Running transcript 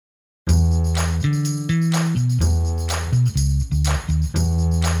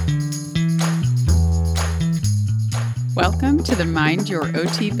Welcome to the Mind Your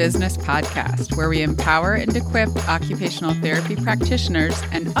OT Business podcast, where we empower and equip occupational therapy practitioners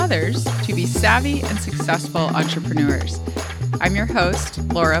and others to be savvy and successful entrepreneurs. I'm your host,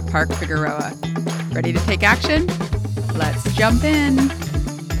 Laura Park Figueroa. Ready to take action? Let's jump in.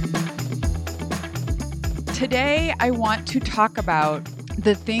 Today, I want to talk about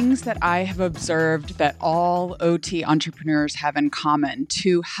the things that I have observed that all OT entrepreneurs have in common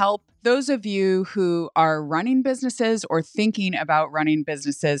to help those of you who are running businesses or thinking about running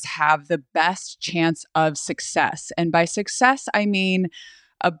businesses have the best chance of success. And by success, I mean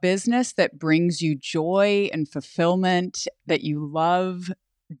a business that brings you joy and fulfillment, that you love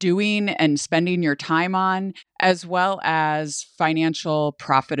doing and spending your time on, as well as financial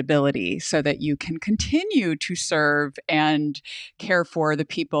profitability so that you can continue to serve and care for the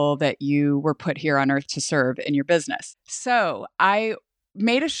people that you were put here on earth to serve in your business. So I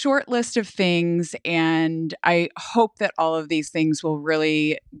made a short list of things, and I hope that all of these things will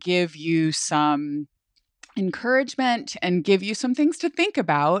really give you some encouragement and give you some things to think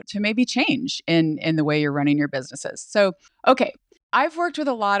about to maybe change in the way you're running your businesses. So, okay. I've worked with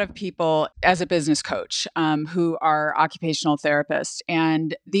a lot of people as a business coach who are occupational therapists,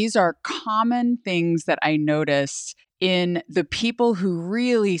 and these are common things that I notice in the people who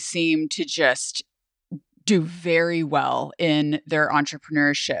really seem to just do very well in their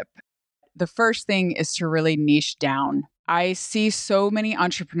entrepreneurship. The first thing is to really niche down. I see so many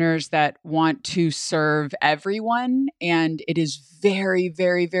entrepreneurs that want to serve everyone, and it is very,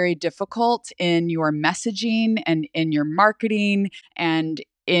 very, very difficult in your messaging and in your marketing and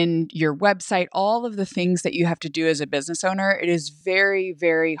in your website, all of the things that you have to do as a business owner. It is very,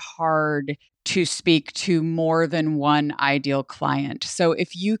 very hard to speak to more than one ideal client. So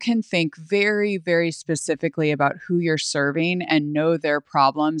if you can think very, very specifically about who you're serving and know their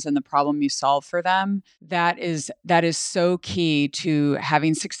problems and the problem you solve for them, that is so key to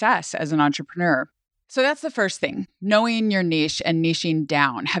having success as an entrepreneur. So that's the first thing, knowing your niche and niching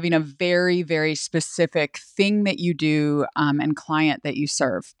down, having a very, very specific thing that you do and client that you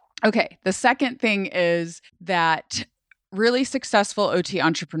serve. Okay, the second thing is that really successful OT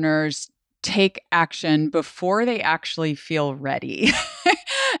entrepreneurs take action before they actually feel ready.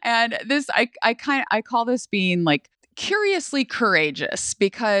 And this, I call this being like curiously courageous,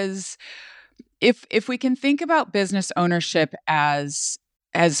 because if we can think about business ownership as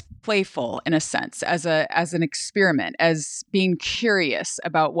playful in a sense, as an experiment, as being curious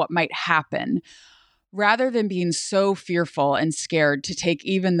about what might happen, rather than being so fearful and scared to take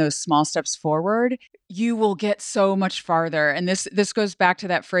even those small steps forward, you will get so much farther. And this goes back to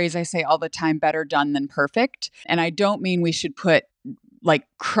that phrase I say all the time, better done than perfect. And I don't mean we should put like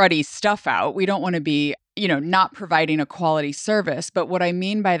cruddy stuff out. We don't want to be, not providing a quality service. But what I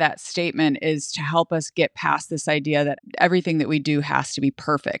mean by that statement is to help us get past this idea that everything that we do has to be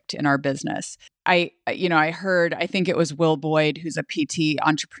perfect in our business. I think it was Will Boyd, who's a PT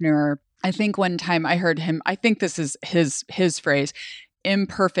entrepreneur. I think one time I heard him, I think this is his phrase,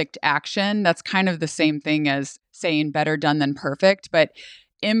 imperfect action. That's kind of the same thing as saying better done than perfect, but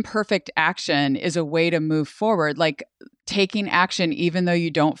imperfect action is a way to move forward, like taking action even though you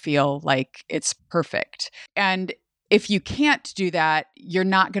don't feel like it's perfect. And if you can't do that, you're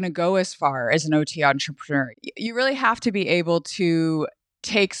not going to go as far as an OT entrepreneur. You really have to be able to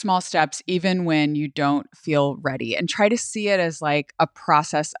take small steps even when you don't feel ready, and try to see it as like a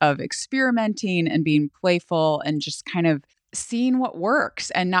process of experimenting and being playful and just kind of seeing what works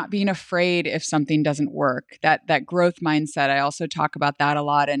and not being afraid if something doesn't work. That growth mindset, I also talk about that a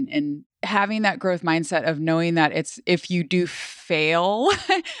lot, and having that growth mindset of knowing that if you do fail,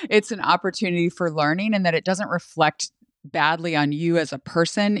 it's an opportunity for learning, and that it doesn't reflect badly on you as a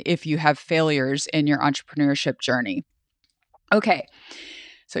person if you have failures in your entrepreneurship journey. Okay,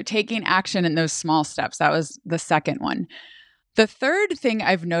 so taking action in those small steps, that was the second one. The third thing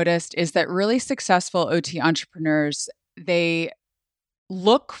I've noticed is that really successful OT entrepreneurs, they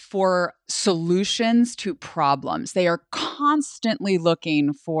look for solutions to problems. They are constantly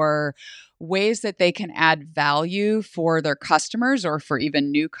looking for ways that they can add value for their customers or for even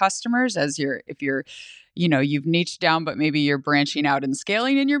new customers if you're you've niched down, but maybe you're branching out and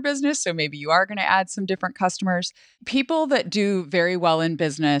scaling in your business. So maybe you are going to add some different customers. People that do very well in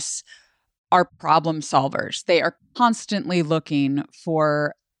business are problem solvers. They are constantly looking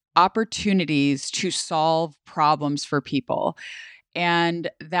for opportunities to solve problems for people. And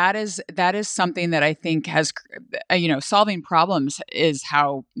that is something that I think has, solving problems is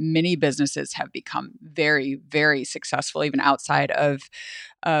how many businesses have become very, very successful, even outside of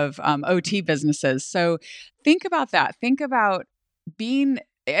OT businesses. So think about that. Think about being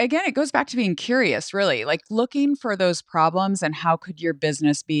again, it goes back to being curious, really, like looking for those problems and how could your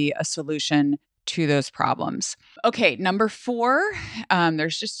business be a solution to those problems. Okay, number four,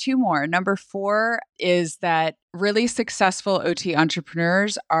 there's just two more. Number four is that really successful OT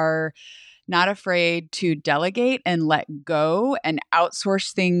entrepreneurs are not afraid to delegate and let go and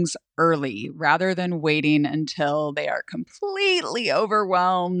outsource things early rather than waiting until they are completely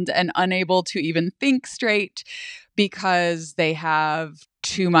overwhelmed and unable to even think straight because they have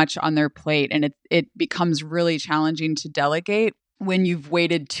too much on their plate. And it becomes really challenging to delegate when you've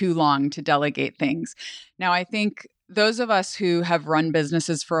waited too long to delegate things. Now, I think those of us who have run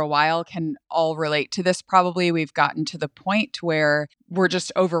businesses for a while can all relate to this. Probably we've gotten to the point where we're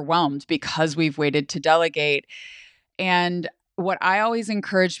just overwhelmed because we've waited to delegate. And what I always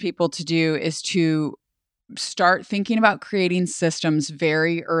encourage people to do is to start thinking about creating systems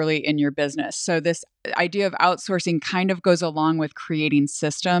very early in your business. So this idea of outsourcing kind of goes along with creating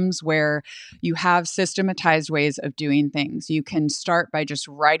systems where you have systematized ways of doing things. You can start by just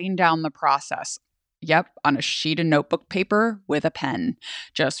writing down the process. Yep, on a sheet of notebook paper with a pen.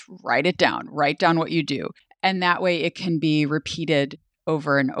 Just write it down. Write down what you do. And that way it can be repeated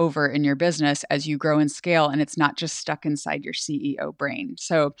over and over in your business as you grow and scale, and it's not just stuck inside your CEO brain.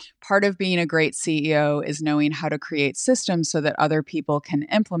 So part of being a great CEO is knowing how to create systems so that other people can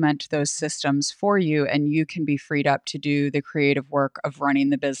implement those systems for you, and you can be freed up to do the creative work of running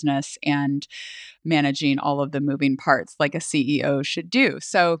the business and managing all of the moving parts like a CEO should do.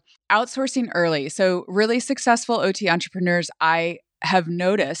 So outsourcing early. So really successful OT entrepreneurs, I have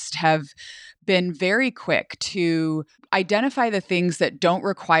noticed, have been very quick to identify the things that don't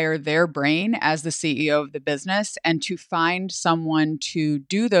require their brain as the CEO of the business and to find someone to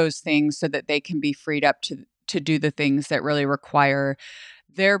do those things so that they can be freed up to do the things that really require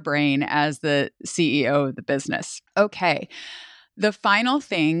their brain as the CEO of the business. Okay. The final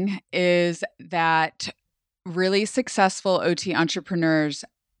thing is that really successful OT entrepreneurs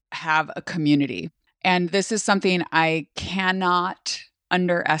have a community. And this is something I cannot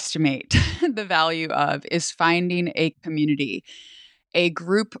underestimate the value of, is finding a community, a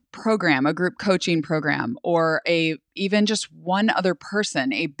group program, a group coaching program, or even just one other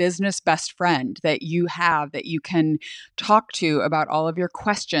person, a business best friend that you have that you can talk to about all of your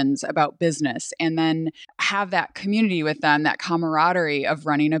questions about business, and then have that community with them, that camaraderie of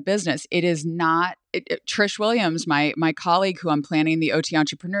running a business. It is not Trish Williams, my colleague who I'm planning the OT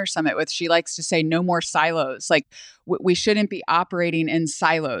Entrepreneur Summit with, she likes to say no more silos. Like we shouldn't be operating in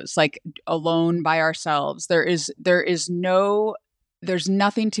silos, like alone by ourselves. There's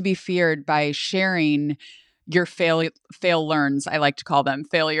nothing to be feared by sharing your fail learns. I like to call them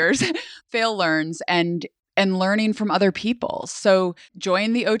failures, fail learns, and learning from other people. So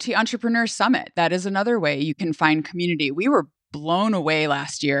join the OT Entrepreneur Summit. That is another way you can find community. We were blown away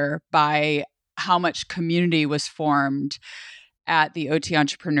last year by how much community was formed at the OT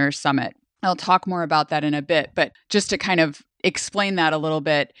Entrepreneur Summit. I'll talk more about that in a bit, but just to kind of explain that a little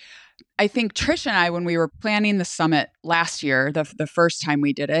bit, I think Trish and I, when we were planning the summit last year, the first time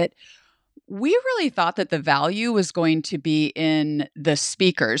we did it, we really thought that the value was going to be in the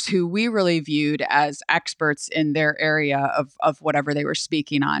speakers who we really viewed as experts in their area of whatever they were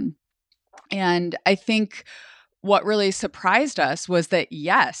speaking on. And I think what really surprised us was that,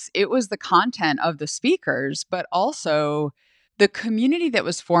 yes, it was the content of the speakers, but also the community that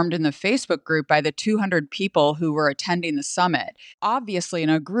was formed in the Facebook group by the 200 people who were attending the summit. Obviously, in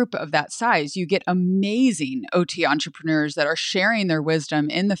a group of that size, you get amazing OT entrepreneurs that are sharing their wisdom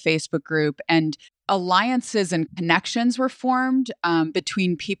in the Facebook group, and alliances and connections were formed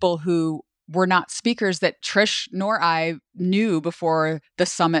between people who were not speakers that Trish nor I knew before the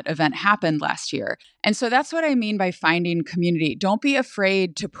summit event happened last year. And so that's what I mean by finding community. Don't be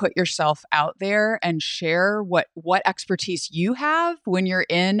afraid to put yourself out there and share what expertise you have when you're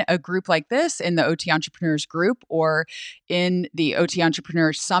in a group like this, in the OT Entrepreneurs group or in the OT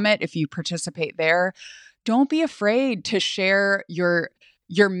Entrepreneurs Summit, if you participate there. Don't be afraid to share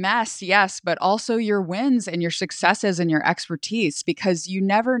your mess, yes, but also your wins and your successes and your expertise, because you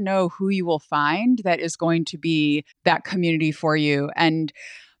never know who you will find that is going to be that community for you. And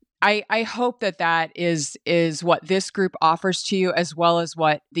I hope that is what this group offers to you, as well as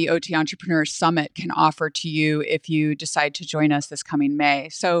what the OT Entrepreneur Summit can offer to you if you decide to join us this coming May.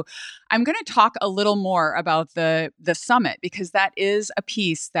 So I'm going to talk a little more about the summit, because that is a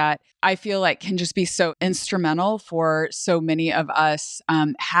piece that I feel like can just be so instrumental for so many of us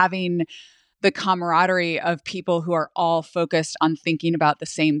having the camaraderie of people who are all focused on thinking about the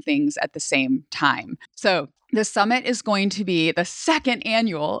same things at the same time. So the summit is going to be the second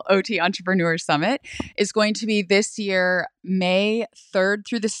annual OT Entrepreneur Summit is going to be this year, May 3rd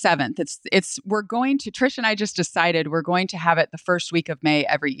through the 7th. Trish and I just decided we're going to have it the first week of May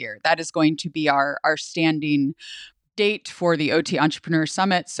every year. That is going to be our standing date for the OT Entrepreneur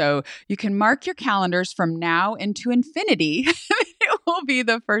Summit. So you can mark your calendars from now into infinity. It will be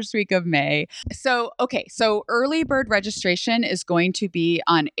the first week of May. So early bird registration is going to be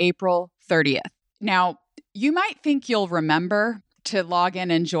on April 30th. Now, you might think you'll remember to log in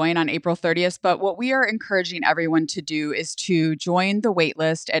and join on April 30th, but what we are encouraging everyone to do is to join the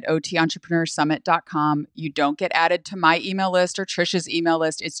waitlist at otentrepreneurssummit.com. You don't get added to my email list or Trisha's email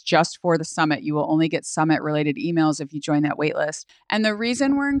list. It's just for the summit. You will only get summit-related emails if you join that waitlist. And the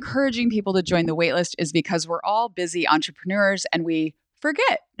reason we're encouraging people to join the waitlist is because we're all busy entrepreneurs and we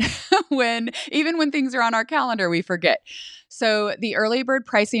forget even when things are on our calendar, we forget. So the early bird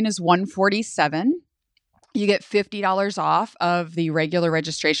pricing is $147. You get $50 off of the regular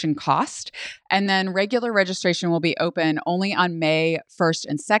registration cost. And then regular registration will be open only on May 1st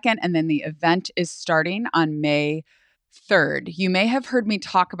and 2nd. And then the event is starting on May 3rd. You may have heard me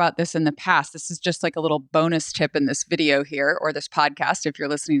talk about this in the past. This is just like a little bonus tip in this video here, or this podcast, if you're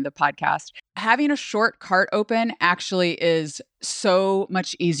listening to the podcast. Having a short cart open actually is so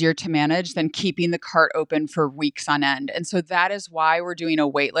much easier to manage than keeping the cart open for weeks on end. And so that is why we're doing a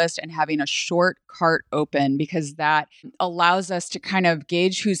wait list and having a short cart open, because that allows us to kind of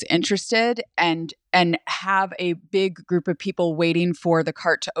gauge who's interested and have a big group of people waiting for the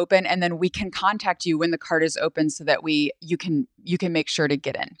cart to open. And then we can contact you when the cart is open so that you can make sure to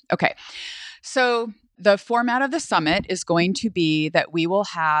get in. Okay. So the format of the summit is going to be that we will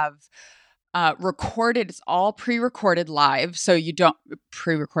have recorded. It's all pre-recorded live. So you don't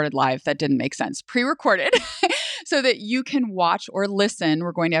pre-recorded live. That didn't make sense. Pre-recorded so that you can watch or listen.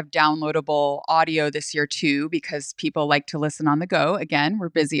 We're going to have downloadable audio this year too, because people like to listen on the go. Again, we're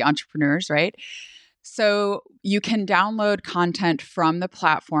busy entrepreneurs, right? So you can download content from the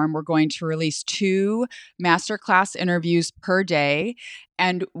platform. We're going to release 2 masterclass interviews per day.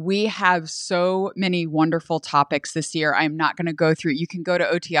 And we have so many wonderful topics this year. I'm not going to go through. You can go to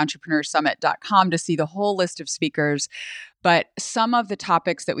otentrepreneurssummit.com to see the whole list of speakers. But some of the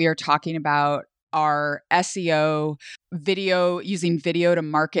topics that we are talking about are SEO, using video to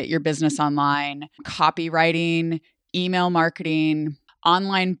market your business online, copywriting, email marketing,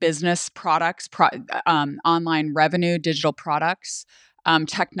 online business products, online revenue, digital products,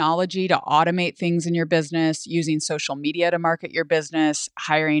 technology to automate things in your business, using social media to market your business,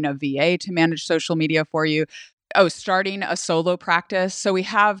 hiring a VA to manage social media for you. Starting a solo practice. So we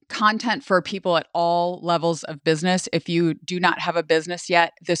have content for people at all levels of business. If you do not have a business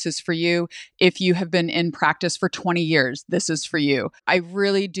yet, this is for you. If you have been in practice for 20 years, this is for you. I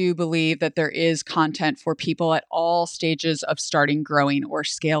really do believe that there is content for people at all stages of starting, growing, or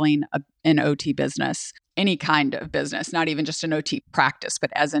scaling an OT business. Any kind of business, not even just an OT practice,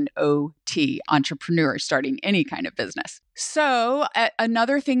 but as an OT entrepreneur starting any kind of business. So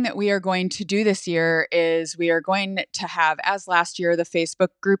another thing that we are going to do this year is we are going to have, as last year, the Facebook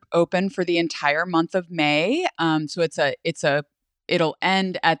group open for the entire month of May. So it'll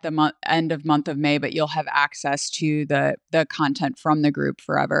end at the end of month of May, but you'll have access to the content from the group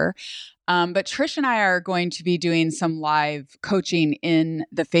forever. But Trish and I are going to be doing some live coaching in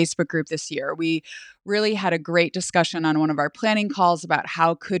the Facebook group this year. We really had a great discussion on one of our planning calls about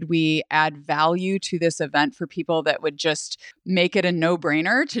how could we add value to this event for people that would just make it a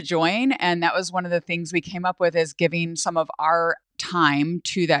no-brainer to join. And that was one of the things we came up with, is giving some of our time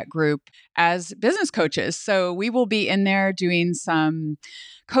to that group as business coaches. So we will be in there doing some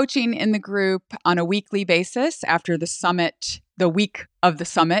coaching in the group on a weekly basis after the week of the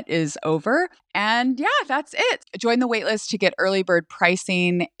summit is over. And yeah, that's it. Join the waitlist to get early bird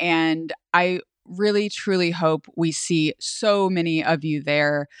pricing. And I really, truly hope we see so many of you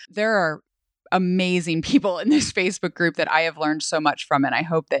there. There are amazing people in this Facebook group that I have learned so much from. And I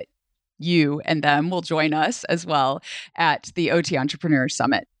hope that you and them will join us as well at the OT Entrepreneur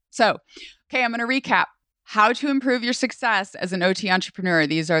Summit. So, okay, I'm going to recap. How to improve your success as an OT entrepreneur.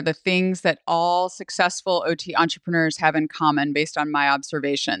 These are the things that all successful OT entrepreneurs have in common based on my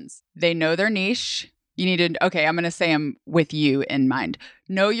observations. They know their niche. I'm going to say them with you in mind.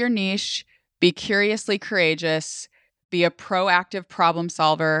 Know your niche, be curiously courageous, be a proactive problem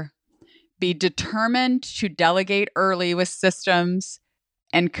solver, be determined to delegate early with systems,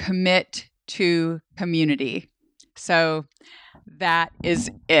 and commit to community. So that is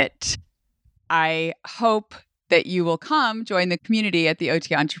it. I hope that you will come join the community at the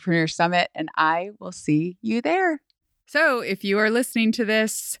OT Entrepreneur Summit, and I will see you there. So if you are listening to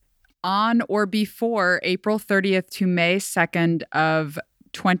this on or before April 30th to May 2nd of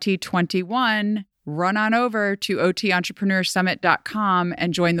 2021, run on over to OTEntrepreneursSummit.com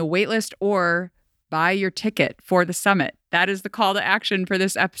and join the waitlist or buy your ticket for the summit. That is the call to action for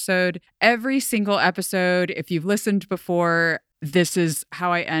this episode. Every single episode, if you've listened before, this is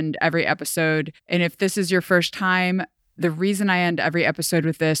how I end every episode. And if this is your first time, the reason I end every episode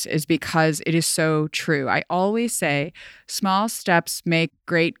with this is because it is so true. I always say small steps make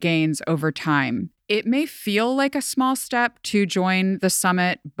great gains over time. It may feel like a small step to join the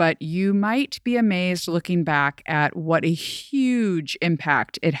summit, but you might be amazed looking back at what a huge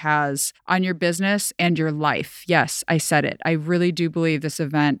impact it has on your business and your life. Yes, I said it. I really do believe this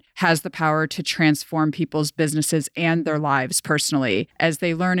event has the power to transform people's businesses and their lives personally as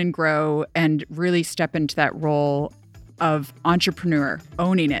they learn and grow and really step into that role of entrepreneur,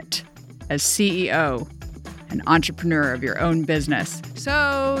 owning it as CEO. An entrepreneur of your own business.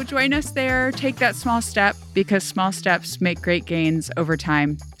 So join us there, take that small step, because small steps make great gains over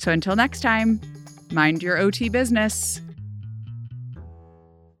time. So until next time, mind your OT business.